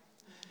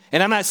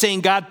 And I'm not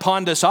saying God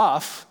pawned us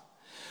off,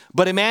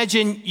 but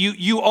imagine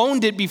you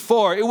owned it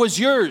before. It was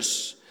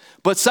yours.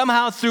 But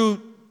somehow through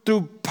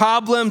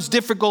problems,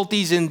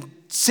 difficulties, and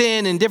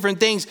sin and different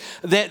things,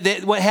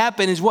 that what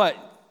happened is what?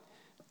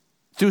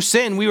 Through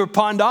sin, we were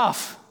pawned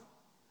off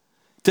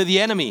to the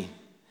enemy.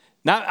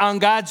 Not on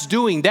God's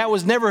doing. That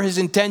was never his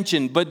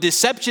intention. But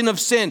deception of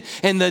sin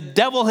and the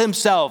devil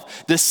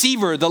himself,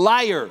 deceiver, the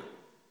liar,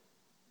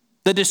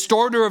 the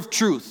distorter of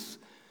truth,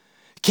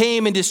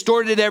 came and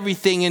distorted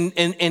everything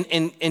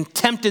and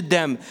tempted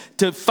them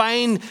to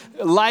find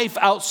life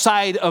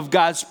outside of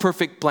God's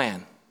perfect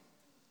plan.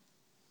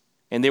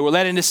 And they were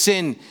led into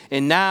sin.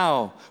 And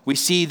now we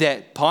see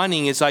that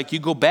pawning is like you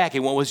go back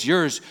and what was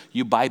yours,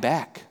 you buy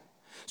back.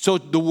 So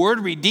the word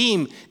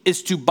redeem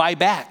is to buy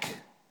back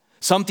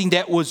something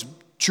that was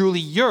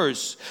truly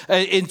yours.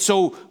 And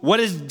so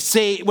what is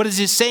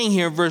it saying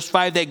here in verse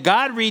 5? That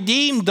God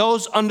redeemed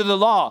those under the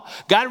law.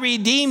 God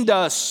redeemed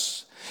us.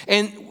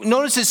 And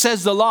notice it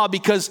says the law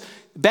because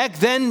back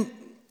then,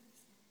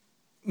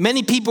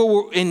 many people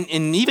were, and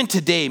even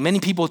today,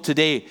 many people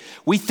today,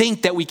 we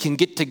think that we can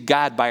get to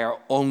God by our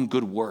own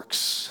good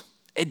works.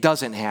 It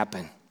doesn't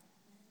happen.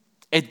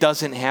 It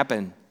doesn't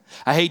happen.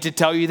 I hate to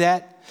tell you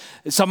that.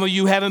 Some of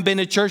you haven't been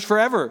to church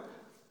forever,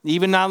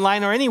 even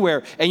online or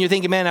anywhere. And you're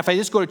thinking, man, if I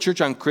just go to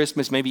church on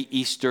Christmas, maybe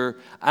Easter,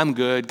 I'm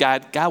good.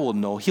 God will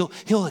know.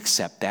 He'll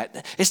accept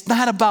that. It's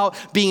not about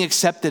being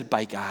accepted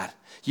by God.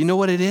 You know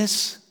what it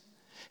is?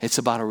 It's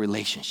about a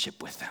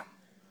relationship with him.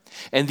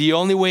 And the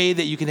only way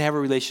that you can have a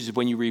relationship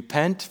when you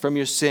repent from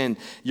your sin,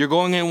 you're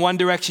going in one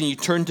direction, you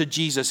turn to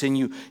Jesus and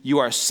you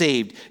are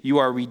saved, you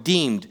are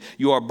redeemed,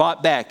 you are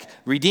bought back.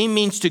 Redeem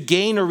means to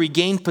gain or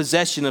regain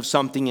possession of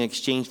something in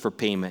exchange for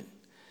payment.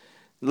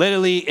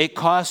 Literally, it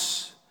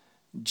costs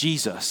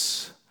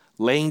Jesus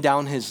laying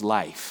down his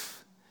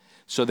life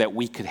so that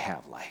we could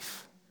have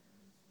life.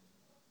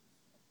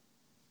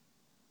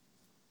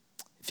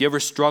 If you ever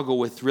struggle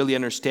with really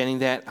understanding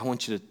that, I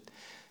want you to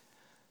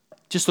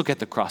just look at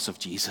the cross of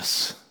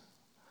Jesus.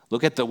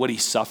 Look at what he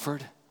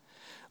suffered.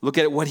 Look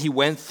at what he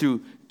went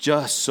through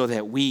just so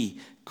that we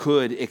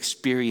could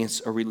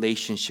experience a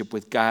relationship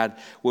with God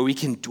where we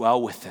can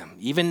dwell with him.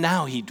 Even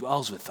now, he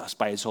dwells with us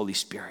by his Holy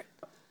Spirit.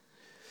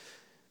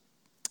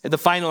 And the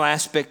final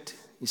aspect,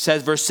 he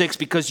says, verse 6,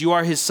 because you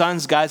are his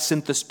sons, God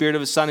sent the Spirit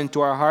of his Son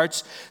into our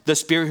hearts, the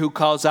Spirit who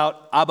calls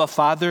out, Abba,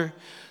 Father.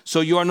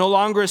 So you are no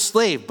longer a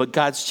slave, but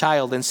God's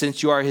child. And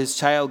since you are his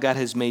child, God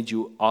has made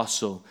you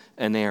also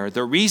an heir.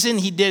 The reason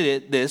he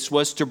did this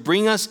was to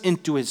bring us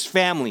into his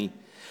family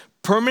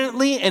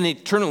permanently and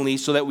eternally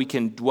so that we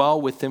can dwell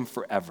with him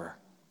forever.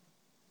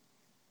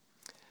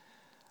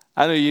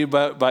 I don't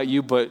know about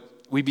you, but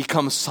we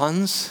become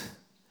sons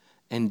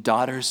and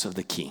daughters of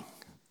the King.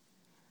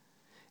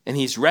 And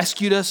he's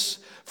rescued us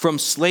from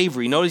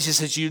slavery. Notice he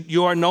says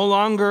you are no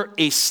longer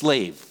a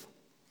slave,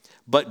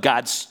 but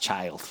God's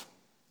child.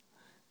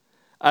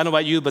 I don't know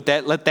about you, but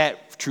let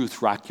that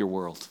truth rock your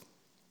world.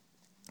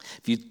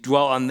 If you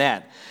dwell on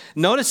that.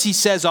 Notice he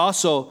says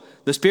also,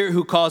 the Spirit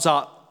who calls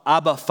out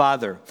Abba,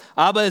 Father.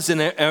 Abba is an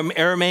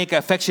Aramaic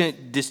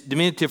affectionate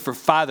diminutive for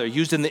father,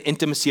 used in the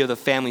intimacy of the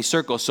family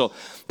circle. So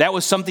that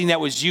was something that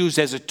was used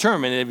as a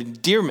term and an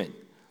endearment.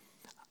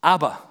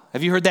 Abba.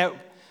 Have you heard that?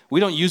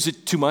 We don't use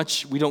it too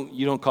much. You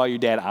don't call your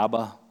dad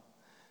Abba.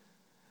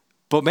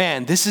 But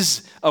man, this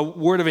is a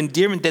word of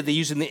endearment that they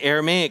use in the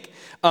Aramaic.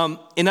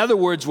 In other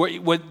words,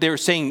 what they're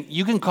saying,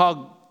 you can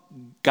call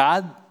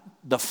God,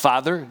 the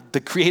Father, the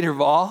creator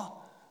of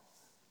all,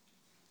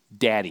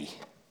 Daddy.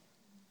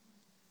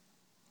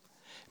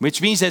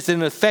 Which means there's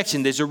an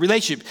affection, there's a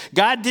relationship.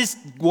 God just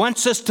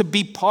wants us to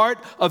be part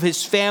of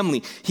his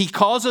family. He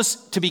calls us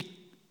to be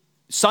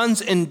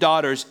sons and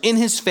daughters in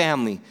his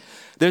family.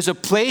 There's a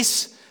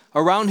place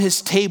around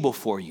his table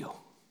for you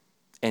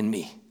and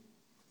me.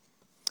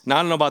 Now,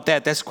 I don't know about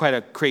that. That's quite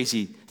a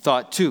crazy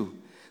thought, too.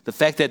 The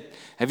fact that,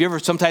 have you ever,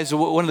 sometimes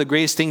one of the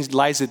greatest things,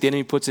 lies that the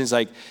enemy puts in is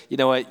like, you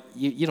know what,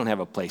 you don't have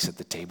a place at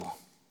the table.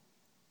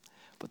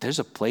 But there's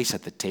a place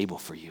at the table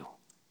for you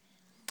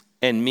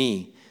and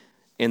me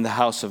in the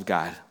house of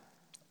God.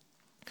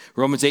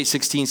 Romans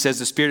 8:16 says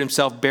the Spirit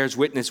himself bears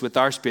witness with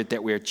our spirit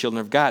that we are children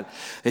of God.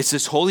 It's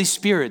this Holy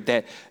Spirit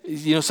that,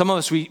 some of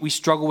us, we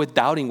struggle with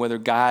doubting whether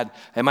God,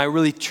 am I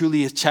really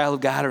truly a child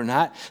of God or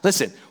not?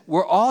 Listen,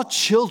 we're all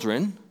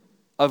children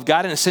of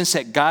God in a sense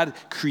that God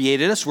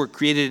created us. We're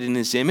created in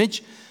his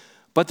image.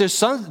 But there's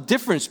some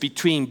difference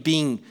between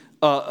being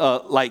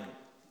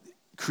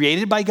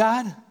created by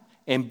God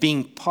and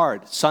being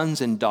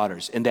sons and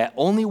daughters. And that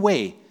only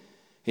way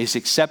is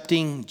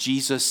accepting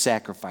Jesus'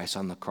 sacrifice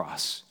on the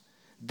cross.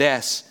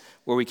 That's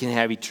where we can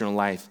have eternal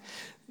life.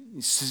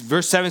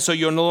 Verse 7, so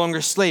you're no longer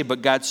a slave,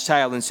 but God's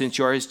child. And since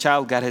you are his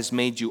child, God has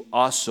made you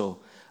also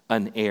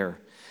an heir.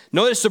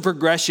 Notice the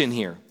progression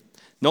here.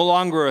 No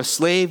longer a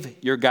slave,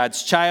 you're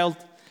God's child.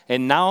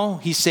 And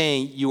now he's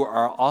saying you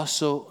are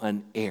also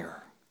an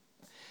heir.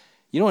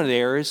 You know what an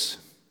heir is?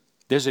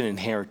 There's an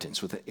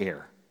inheritance with an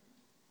heir.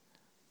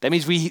 That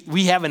means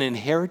we have an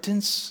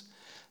inheritance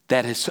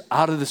that is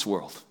out of this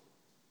world.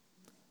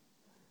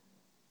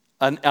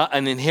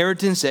 An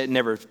inheritance that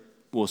never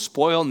will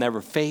spoil,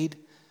 never fade.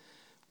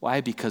 Why?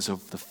 Because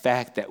of the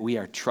fact that we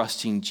are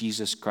trusting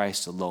Jesus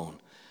Christ alone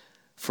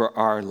for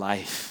our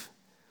life.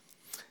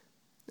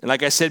 And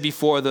like I said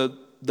before, the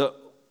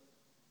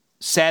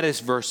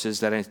saddest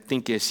verses that I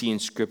think I see in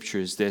Scripture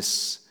is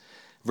this.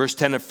 Verse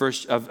 10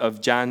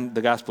 of John,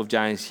 the Gospel of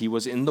John, is he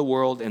was in the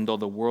world, and though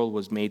the world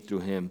was made through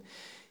him,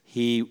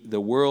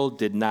 the world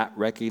did not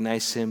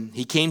recognize him.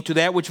 He came to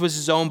that which was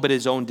his own, but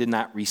his own did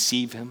not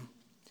receive him.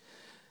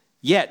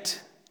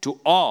 Yet, to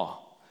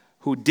all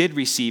who did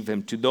receive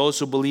him, to those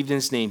who believed in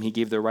his name, he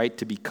gave the right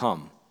to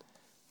become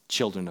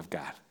children of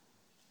God.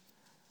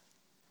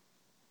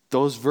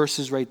 Those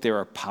verses right there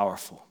are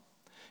powerful.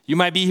 You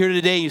might be here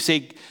today and you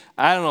say,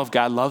 I don't know if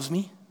God loves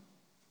me.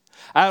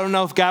 I don't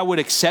know if God would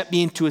accept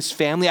me into his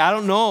family. I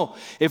don't know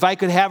if I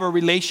could have a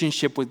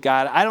relationship with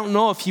God. I don't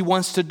know if he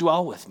wants to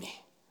dwell with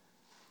me.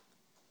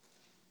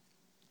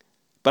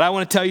 But I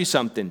want to tell you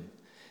something.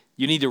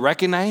 You need to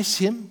recognize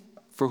him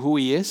for who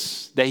he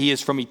is, that he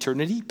is from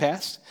eternity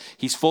past.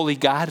 He's fully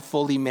God,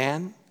 fully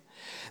man.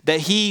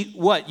 That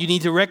you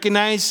need to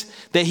recognize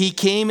that he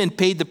came and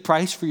paid the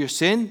price for your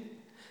sin,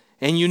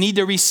 and you need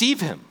to receive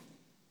him.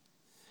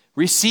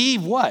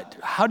 Receive what?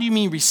 How do you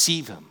mean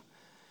receive him?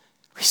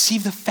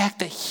 Receive the fact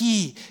that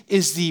he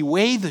is the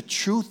way, the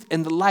truth,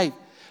 and the life.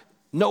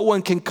 No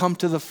one can come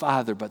to the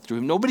Father but through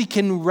him. Nobody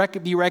can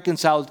be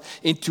reconciled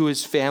into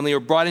his family or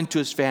brought into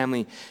his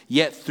family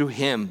yet through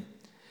him.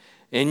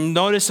 And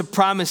notice a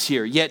promise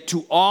here, yet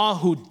to all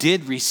who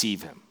did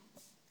receive him.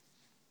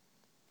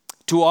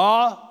 To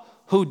all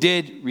who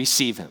did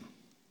receive him.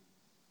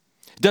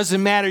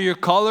 Doesn't matter your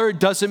color, it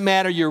doesn't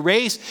matter your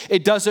race,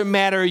 it doesn't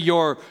matter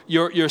your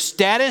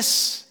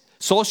status,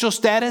 social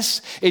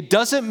status. It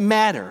doesn't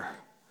matter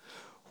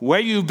where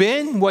you've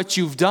been, what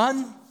you've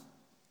done.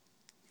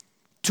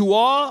 To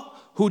all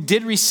who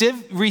did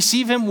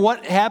receive him,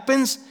 what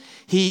happens?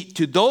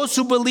 To those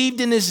who believed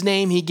in his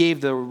name, he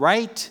gave the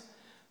right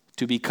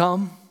to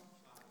become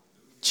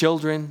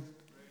children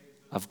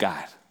of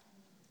God.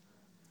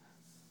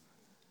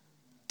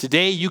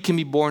 Today, you can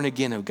be born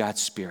again of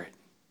God's Spirit.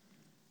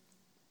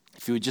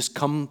 If you would just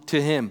come to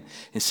him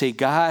and say,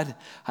 God,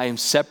 I am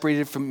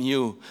separated from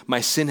you. My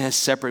sin has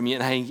separated me,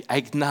 and I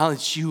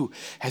acknowledge you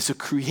as a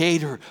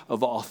creator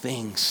of all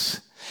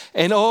things.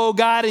 And oh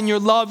God, in your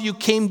love, you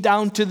came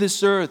down to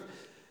this earth,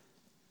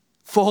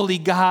 fully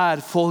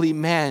God, fully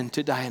man,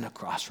 to die on a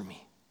cross for me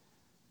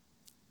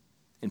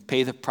and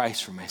pay the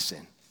price for my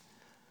sin.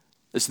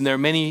 Listen, there are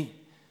many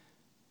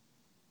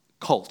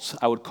cults,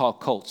 I would call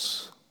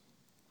cults,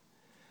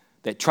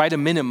 that try to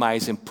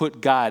minimize and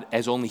put God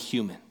as only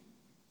human.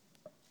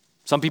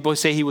 Some people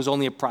say he was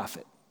only a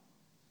prophet.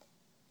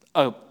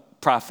 But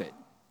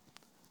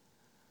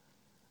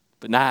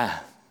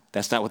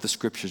that's not what the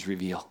scriptures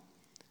reveal.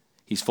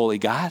 He's fully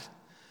God,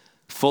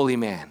 fully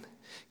man.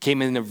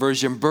 Came in a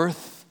virgin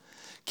birth,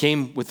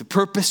 came with the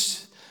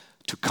purpose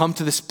to come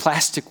to this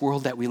plastic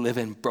world that we live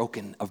in,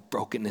 of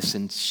brokenness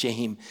and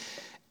shame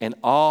and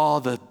all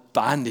the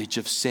bondage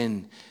of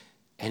sin.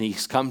 And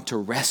he's come to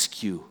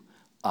rescue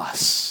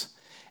us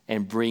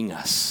and bring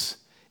us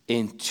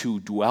into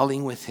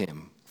dwelling with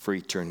him for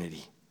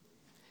eternity.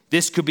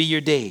 This could be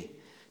your day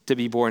to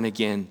be born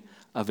again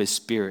of his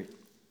Spirit.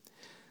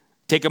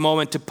 Take a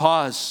moment to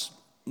pause.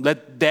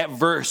 Let that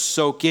verse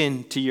soak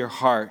into your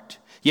heart.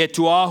 Yet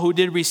to all who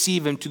did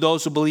receive him, to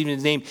those who believe in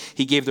his name,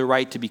 he gave the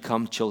right to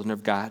become children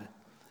of God.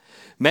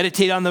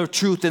 Meditate on the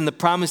truth and the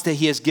promise that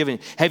he has given.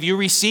 Have you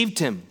received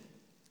him?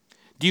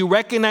 Do you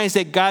recognize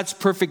that God's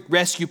perfect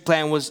rescue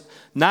plan was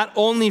not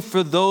only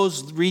for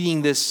those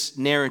reading this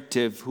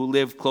narrative who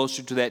lived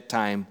closer to that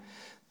time,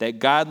 that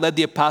God led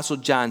the Apostle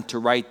John to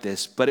write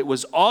this, but it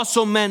was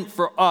also meant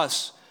for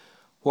us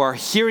who are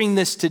hearing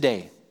this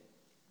today.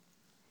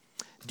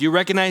 Do you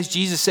recognize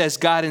Jesus as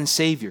God and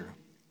Savior?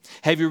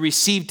 Have you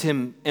received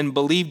him and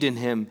believed in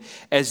him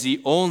as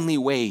the only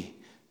way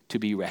to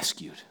be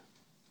rescued?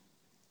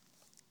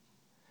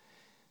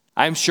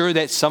 I'm sure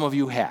that some of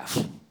you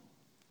have.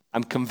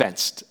 I'm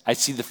convinced. I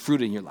see the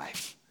fruit in your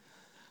life.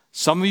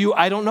 Some of you,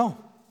 I don't know.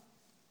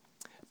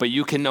 But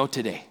you can know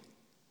today.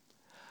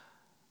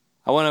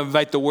 I want to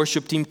invite the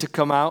worship team to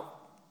come out.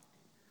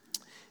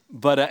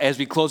 But as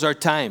we close our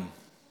time,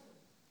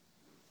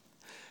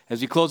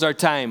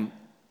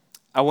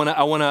 I want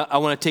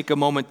to take a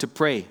moment to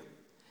pray.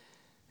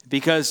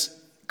 Because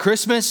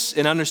Christmas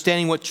and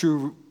understanding what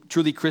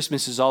truly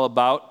Christmas is all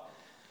about,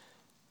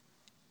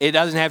 it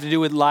doesn't have to do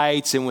with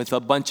lights and with a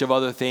bunch of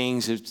other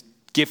things. It's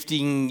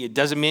gifting. It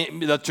doesn't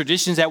mean the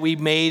traditions that we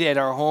made at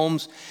our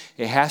homes.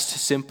 It has to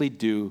simply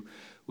do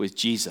with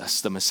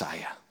Jesus, the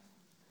Messiah.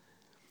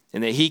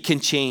 And that he can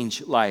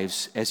change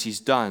lives as he's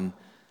done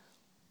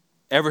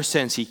ever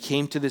since he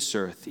came to this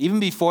earth. Even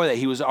before that,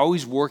 he was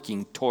always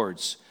working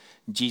towards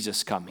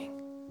Jesus coming.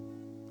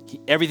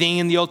 Everything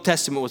in the Old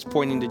Testament was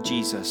pointing to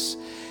Jesus.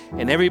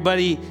 And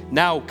everybody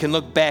now can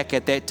look back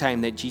at that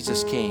time that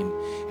Jesus came.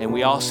 And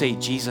we all say,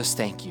 Jesus,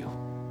 thank you.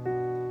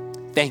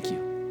 Thank you.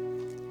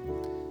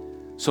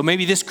 So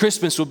maybe this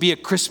Christmas will be a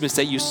Christmas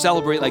that you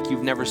celebrate like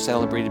you've never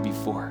celebrated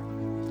before.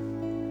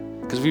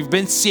 Because we've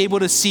been able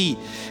to see.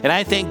 And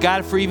I thank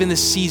God for even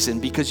this season.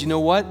 Because you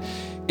know what?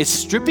 It's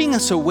stripping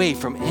us away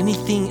from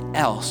anything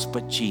else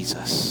but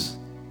Jesus.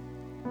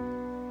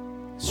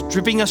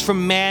 Stripping us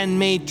from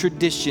man-made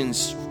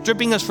traditions,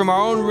 stripping us from our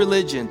own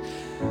religion.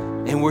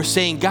 And we're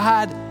saying,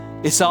 God,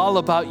 it's all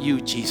about you,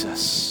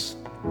 Jesus.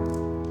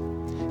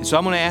 And so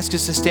I'm going to ask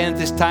us to stand at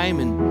this time,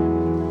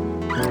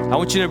 and I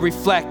want you to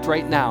reflect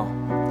right now.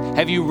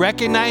 Have you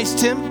recognized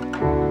him?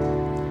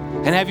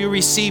 And have you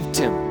received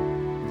him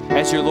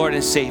as your Lord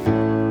and Savior?